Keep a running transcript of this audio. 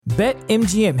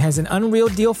BetMGM has an unreal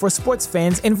deal for sports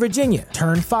fans in Virginia.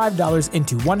 Turn $5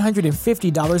 into $150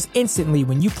 instantly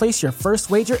when you place your first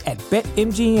wager at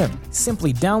BetMGM.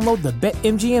 Simply download the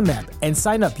BetMGM app and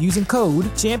sign up using code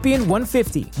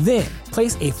Champion150. Then,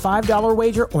 place a $5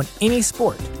 wager on any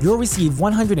sport. You'll receive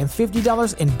 $150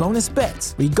 in bonus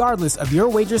bets, regardless of your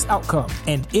wager's outcome.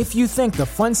 And if you think the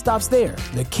fun stops there,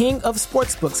 the King of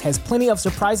Sportsbooks has plenty of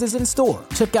surprises in store.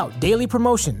 Check out daily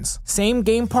promotions,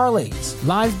 same-game parlays,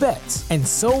 live bets, and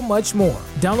so much more.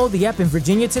 Download the app in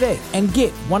Virginia today and get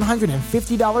 $150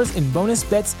 in bonus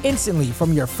bets instantly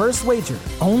from your first wager.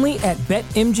 Only at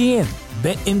BetMGM.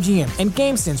 BetMGM and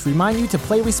GameSense remind you to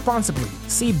play responsibly.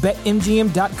 See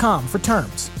BetMGM.com for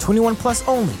terms. 21 plus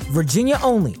only. Virginia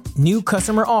only. New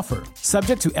customer offer.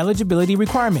 Subject to eligibility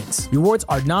requirements. Rewards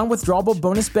are non-withdrawable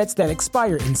bonus bets that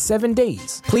expire in 7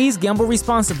 days. Please gamble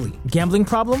responsibly. Gambling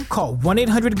problem? Call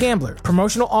 1-800-GAMBLER.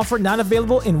 Promotional offer not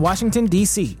available in Washington,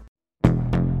 D.C.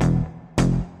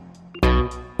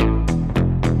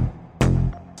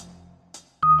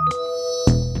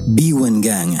 B1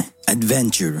 Gang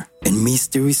Adventure and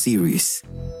Mystery Series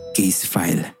Case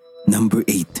File Number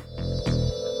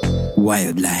 8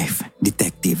 Wildlife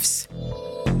Detectives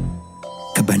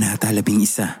Kabanata 11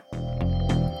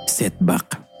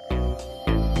 Setback.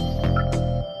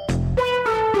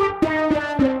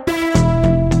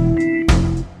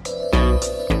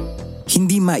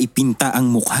 Hindi maipinta ang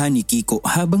mukha ni Kiko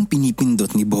habang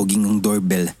pinipindot ni Boging ang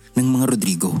doorbell ng mga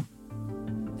Rodrigo.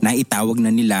 Naitawag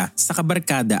na nila sa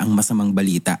kabarkada ang masamang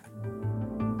balita.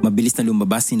 Mabilis na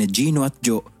lumabas sina Gino at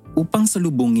Joe upang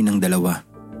salubungin ang dalawa.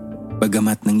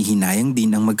 Bagamat nanghihinayang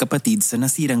din ang magkapatid sa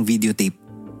nasirang videotape,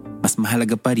 mas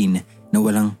mahalaga pa rin na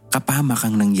walang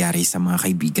kapahamakang nangyari sa mga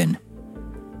kaibigan.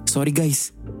 Sorry guys,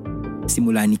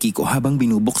 simula ni Kiko habang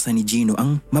binubuksan ni Gino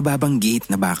ang mababang gate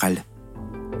na bakal.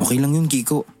 Okay lang yun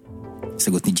Kiko,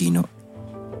 sagot ni Gino.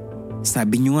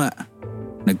 Sabi nyo nga,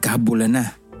 nagkabulan na.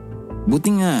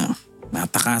 Buti nga,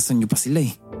 natakasan nyo pa sila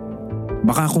eh.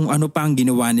 Baka kung ano pa ang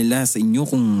ginawa nila sa inyo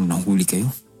kung nahuli kayo.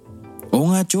 Oo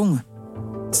nga Chong,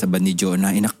 sabad ni Joe na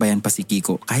inakbayan pa si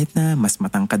Kiko kahit na mas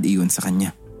matangkad iyon sa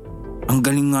kanya. Ang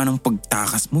galing nga ng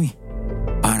pagtakas mo eh.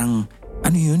 Parang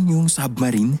ano yun, yung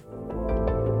submarine?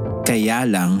 Kaya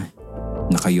lang,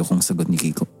 nakayokong sagot ni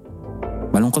Kiko.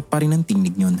 Malungkot pa rin ang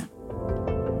tingnig yun.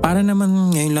 Para naman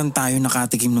ngayon lang tayo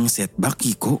nakatikim ng setback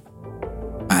Kiko.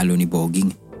 Alo ni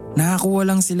Boging. Nakakuha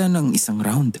lang sila ng isang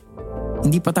round.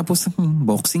 Hindi pa tapos ang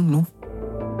boxing, no?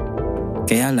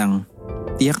 Kaya lang,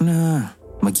 tiyak na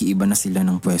mag-iiba na sila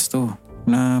ng pwesto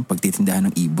na pagtitindahan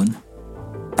ng ibon.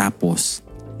 Tapos,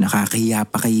 nakakahiya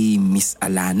pa kay Miss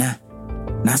Alana.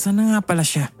 Nasaan na nga pala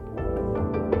siya?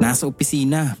 Nasa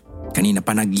opisina. Kanina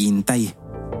pa naghihintay.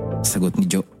 Sagot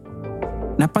ni Joe.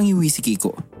 Napangiwi si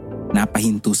Kiko.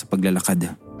 Napahinto sa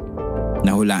paglalakad.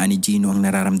 Nahulaan ni Gino ang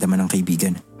nararamdaman ng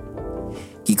kaibigan.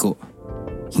 Kiko,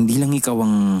 hindi lang ikaw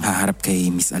ang haharap kay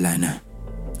Miss Alana.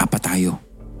 Apat tayo.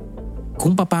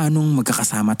 Kung papaanong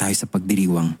magkakasama tayo sa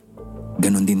pagdiriwang,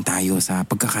 ganon din tayo sa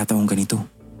pagkakataong ganito.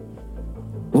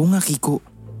 Oo nga Kiko.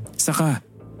 Saka,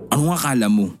 ano nga akala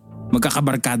mo?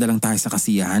 Magkakabarkada lang tayo sa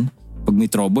kasiyahan? Pag may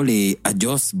trouble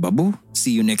adios, babu.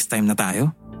 See you next time na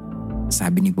tayo.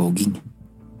 Sabi ni Boging.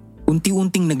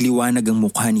 Unti-unting nagliwanag ang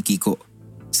mukha ni Kiko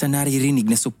sa naririnig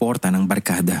na suporta ng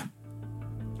barkada.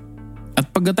 At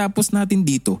pagkatapos natin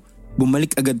dito,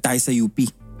 bumalik agad tayo sa UP.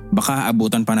 Baka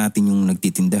abutan pa natin yung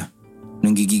nagtitinda.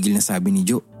 Nanggigigil na sabi ni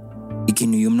Joe.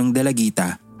 Ikinuyom ng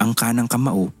dalagita ang kanang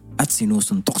kamao at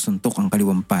sinusuntok-suntok ang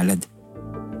kaliwang palad.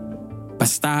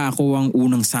 Basta ako ang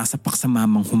unang sasapak sa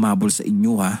mamang humabol sa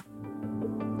inyo ha.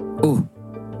 Oh,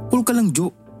 cool ka lang Joe.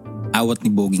 Awat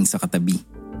ni Boging sa katabi.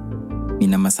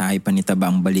 Minamasahe pa ni Taba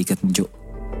ang balikat ni Joe.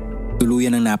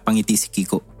 Tuluyan ang napangiti si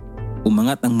Kiko.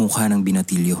 Umangat ang mukha ng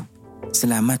binatilyo.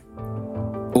 Salamat.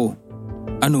 Oh,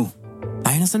 ano?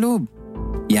 Tayo na sa loob.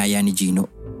 Yaya ni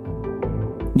Gino.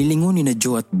 Nilingon ni na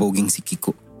Joe at Boging si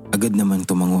Kiko. Agad namang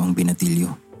tumango ang binatilyo.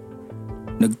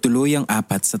 Nagtuloy ang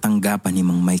apat sa tanggapan ni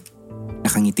Mang Mike.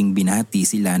 Nakangiting binati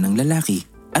sila ng lalaki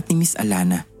at ni Miss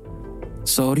Alana.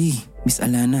 Sorry, Miss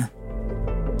Alana.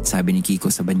 Sabi ni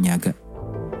Kiko sa banyaga.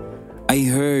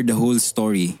 I heard the whole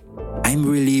story. I'm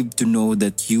relieved to know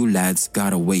that you lads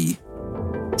got away.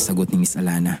 Sagot ni Miss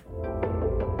Alana.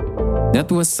 That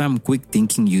was some quick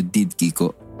thinking you did,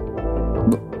 Kiko.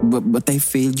 But I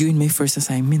failed you in my first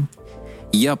assignment.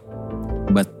 Yup,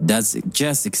 but that's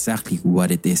just exactly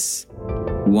what it is.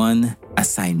 One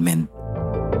assignment.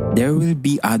 There will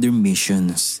be other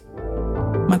missions.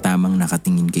 Matamang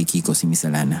nakatingin kay Kiko si Miss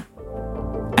Alana.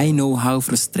 I know how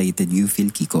frustrated you feel,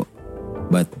 Kiko.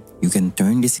 But you can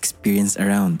turn this experience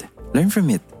around. Learn from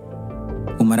it.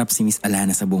 Umarap si Miss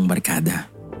Alana sa buong barkada.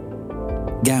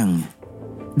 Gang,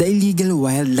 the illegal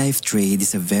wildlife trade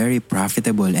is a very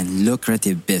profitable and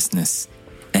lucrative business,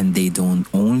 and they don't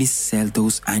only sell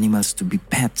those animals to be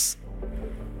pets.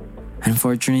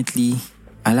 Unfortunately,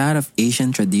 a lot of Asian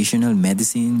traditional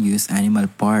medicine use animal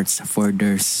parts for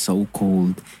their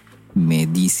so-called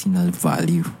medicinal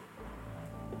value.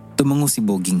 Tumango si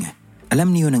Boging.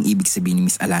 Alam niyo ang ibig sabihin ni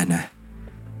Miss Alana.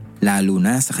 Lalo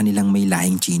na sa kanilang may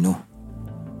lahing Chino.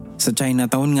 Sa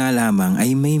Chinatown nga lamang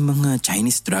ay may mga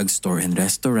Chinese drugstore and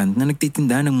restaurant na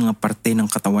nagtitinda ng mga parte ng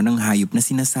katawan ng hayop na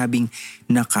sinasabing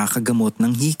nakakagamot ng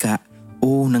hika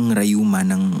o ng rayuma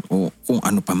o kung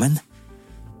ano pa man.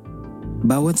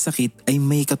 Bawat sakit ay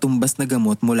may katumbas na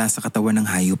gamot mula sa katawan ng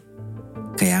hayop.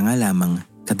 Kaya nga lamang,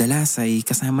 kadalas ay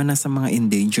kasama na sa mga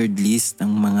endangered list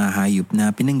ang mga hayop na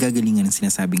pinanggagalingan ng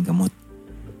sinasabing gamot.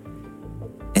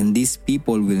 And these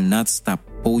people will not stop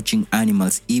poaching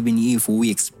animals even if we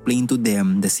explain to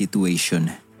them the situation.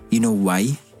 You know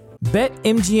why?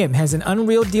 BetMGM has an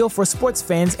unreal deal for sports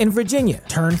fans in Virginia.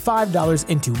 Turn $5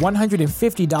 into $150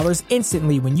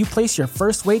 instantly when you place your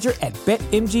first wager at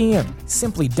BetMGM.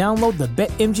 Simply download the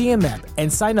BetMGM app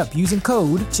and sign up using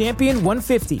code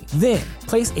Champion150. Then,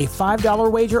 place a $5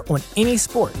 wager on any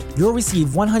sport. You'll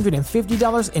receive $150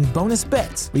 in bonus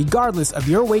bets, regardless of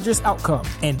your wager's outcome.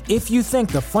 And if you think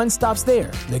the fun stops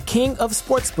there, the king of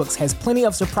sportsbooks has plenty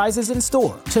of surprises in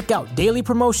store. Check out daily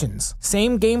promotions,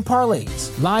 same-game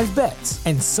parlays, live bets,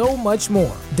 and so much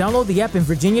more. Download the app in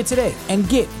Virginia today and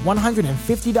get $150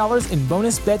 in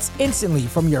bonus bets instantly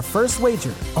from your first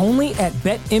wager. Only at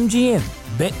BetMGM.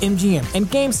 BetMGM and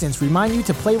GameSense remind you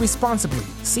to play responsibly.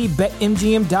 See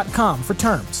BetMGM.com for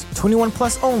terms. 21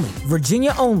 plus only.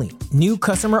 Virginia only. New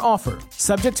customer offer.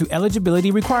 Subject to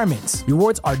eligibility requirements.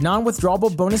 Rewards are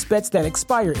non-withdrawable bonus bets that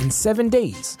expire in 7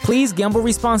 days. Please gamble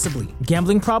responsibly.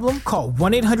 Gambling problem? Call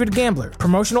 1-800-GAMBLER.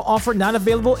 Promotional offer not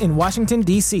available in Washington,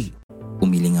 D.C.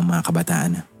 Pumiling ang mga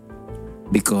kabataan.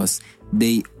 Because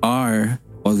they are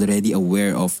already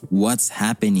aware of what's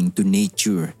happening to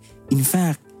nature. In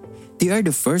fact, they are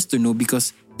the first to know because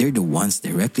they're the ones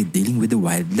directly dealing with the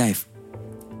wildlife.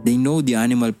 They know the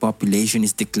animal population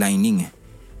is declining,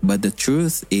 but the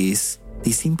truth is, they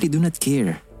simply do not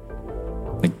care.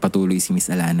 Nagpatuloy si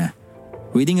Miss Alana.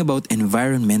 Reading about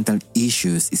environmental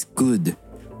issues is good,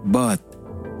 but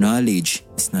knowledge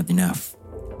is not enough.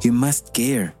 You must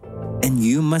care, and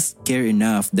you must care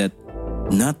enough that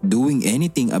not doing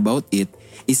anything about it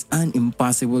is an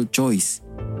impossible choice.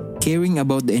 Caring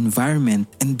about the environment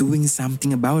and doing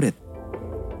something about it.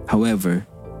 However,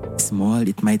 small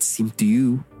it might seem to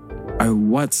you, are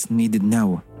what's needed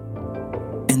now.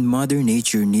 And Mother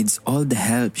Nature needs all the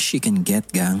help she can get,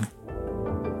 gang.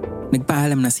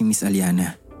 Nagpaalam na si Miss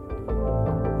Aliana.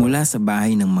 Mula sa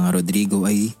bahay ng mga Rodrigo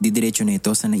ay didiretso na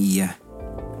ito sa Naiya.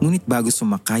 Ngunit bago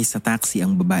sumakay sa taxi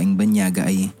ang babaeng banyaga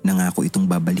ay nangako itong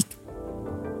babalik.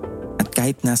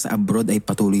 Kahit nasa abroad ay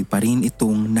patuloy pa rin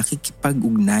itong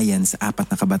nakikipag-ugnayan sa 4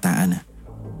 na kabataan.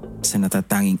 Sa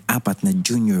natatanging 4 na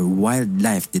junior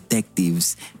wildlife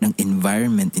detectives ng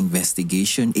Environment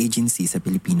Investigation Agency sa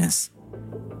Pilipinas.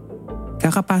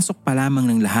 Kakapasok pa lamang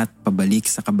ng lahat pabalik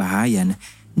sa kabahayan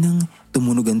nang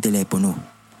tumunog ang telepono.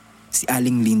 Si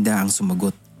Aling Linda ang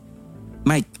sumagot.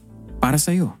 Mike, para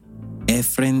sa'yo.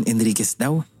 Efren Enriquez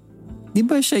daw. Di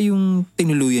ba siya yung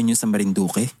tinuluyan niyo sa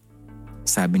Marinduque?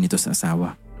 Sabi nito sa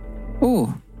asawa. Oo,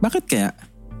 bakit kaya?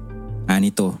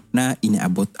 Anito na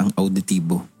inaabot ang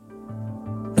auditibo.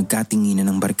 Nagkatinginan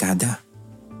ng barkada.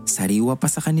 Sariwa pa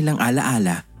sa kanilang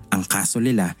alaala ang kaso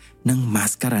nila ng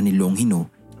maskara ni Longhino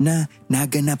na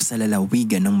naganap sa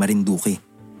lalawigan ng Marinduque.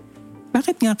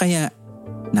 Bakit nga kaya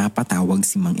napatawag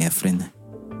si Mang Efren?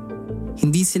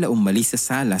 Hindi sila umalis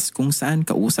sa salas kung saan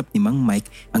kausap ni Mang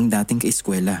Mike ang dating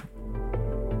kaeskwela.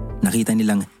 Nakita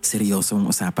nilang seryoso ang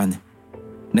usapan.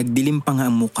 Nagdilim pa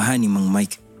nga ang mukha ni Mang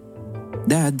Mike.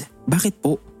 Dad, bakit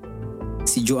po?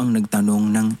 Si Joe ang nagtanong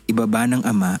nang ibaba ng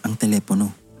ama ang telepono.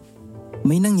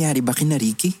 May nangyari ba kina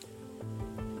Ricky?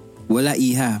 Wala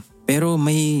iha, pero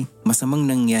may masamang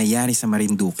nangyayari sa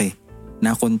Marinduque.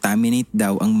 Na-contaminate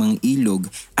daw ang mga ilog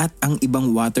at ang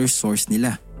ibang water source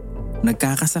nila.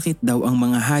 Nagkakasakit daw ang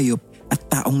mga hayop at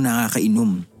taong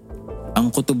nakakainom. Ang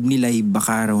kutob nila ay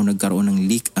baka raw nagkaroon ng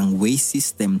leak ang waste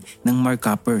system ng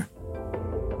Marcopper.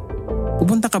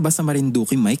 Pupunta ka ba sa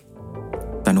Marinduque, Mike?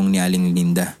 Tanong ni Aling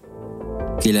Linda.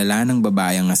 Kilala ng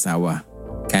babae ang asawa,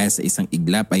 kaya sa isang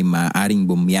iglap ay maaaring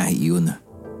bumiyahe iyon.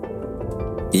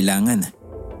 Kailangan.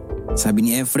 Sabi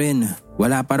ni Efren,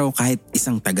 wala pa raw kahit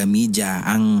isang taga-media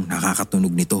ang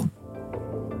nakakatunog nito.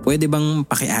 Pwede bang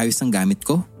pakiayos ang gamit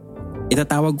ko?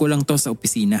 Itatawag ko lang to sa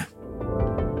opisina.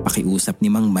 Pakiusap ni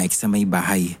Mang Mike sa may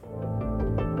bahay.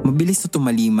 Mabilis na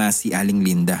tumalima si Aling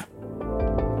Linda.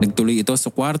 Nagtuloy ito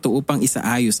sa kwarto upang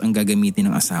isaayos ang gagamitin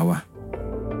ng asawa.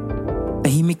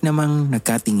 Tahimik namang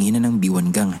nagkatinginan ng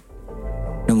biwanggang.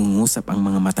 Nangungusap ang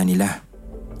mga mata nila.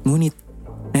 Ngunit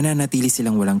nananatili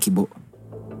silang walang kibo.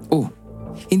 Oh,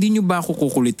 hindi niyo ba ako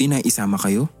kukulitin na isama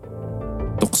kayo?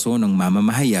 Tukso ng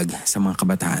mamamahayag sa mga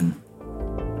kabataan.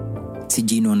 Si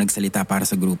Gino ang nagsalita para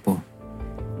sa grupo.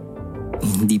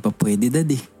 Hindi pa pwede, Dad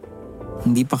eh.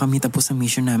 Hindi pa kami tapos sa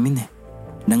mission namin eh.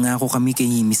 Nangako kami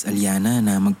kay Miss Aliana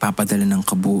na magpapadala ng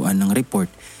kabuuan ng report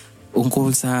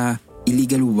ungkol sa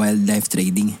illegal wildlife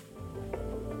trading.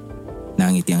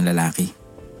 Nangiti ang lalaki.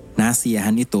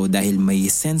 Nasiyahan ito dahil may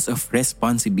sense of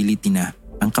responsibility na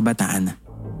ang kabataan.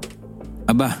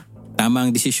 Aba, tama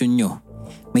ang desisyon nyo.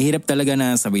 Mahirap talaga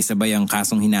na sabay-sabay ang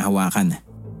kasong hinahawakan.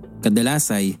 Kadalas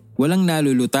ay walang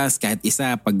nalulutas kahit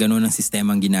isa pag gano'n ang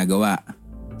sistemang ginagawa.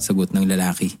 Sagot ng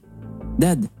lalaki.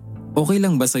 Dad, okay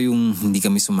lang ba sa yung hindi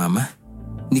kami sumama?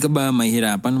 Hindi ka ba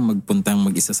mahihirapan magpuntang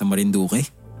mag-isa sa Marinduque?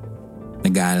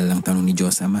 Nag-aalala lang tanong ni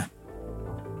Josama.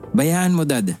 Bayaan mo,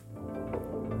 Dad.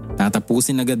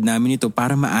 Tatapusin agad namin ito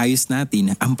para maayos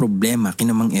natin ang problema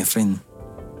kina Mang Efren.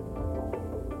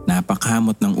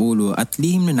 Napakamot ng ulo at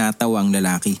lihim na natawa ang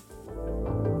lalaki.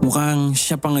 Mukhang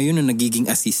siya pa ngayon ang nagiging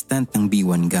assistant ng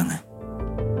B1 gang.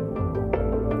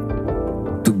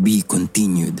 To be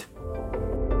continued.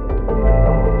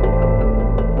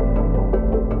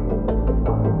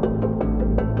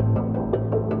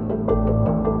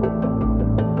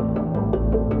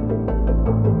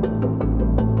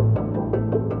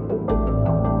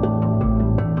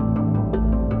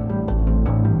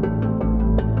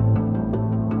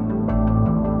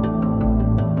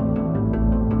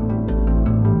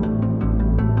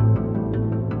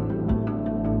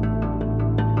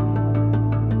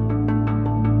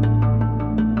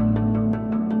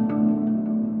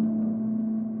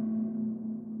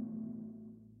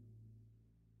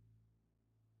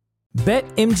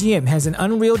 BetMGM has an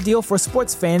unreal deal for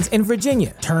sports fans in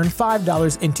Virginia. Turn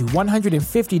 $5 into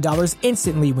 $150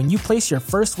 instantly when you place your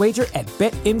first wager at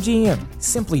BetMGM.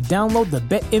 Simply download the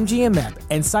BetMGM app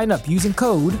and sign up using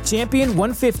code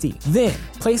Champion150. Then,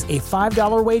 place a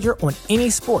 $5 wager on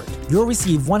any sport. You'll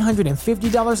receive $150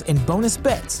 in bonus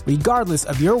bets, regardless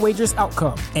of your wager's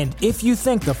outcome. And if you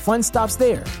think the fun stops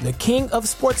there, the king of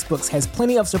sportsbooks has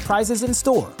plenty of surprises in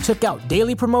store. Check out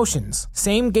daily promotions,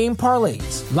 same-game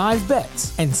parlays, live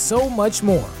bets, and so much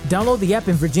more. Download the app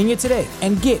in Virginia today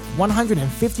and get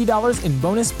 $150 in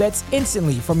bonus bets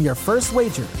instantly from your first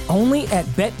wager. Only at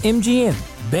BetMGM.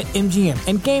 BetMGM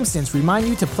and GameSense remind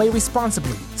you to play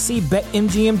responsibly. See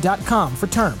BetMGM.com for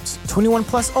terms. 21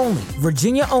 plus only.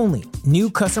 Virginia only. New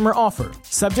customer offer.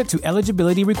 Subject to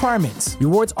eligibility requirements.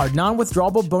 Rewards are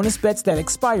non-withdrawable bonus bets that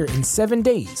expire in 7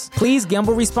 days. Please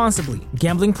gamble responsibly.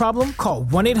 Gambling problem? Call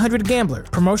 1-800-GAMBLER.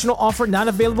 Promotional offer not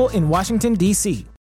available in Washington, D.C.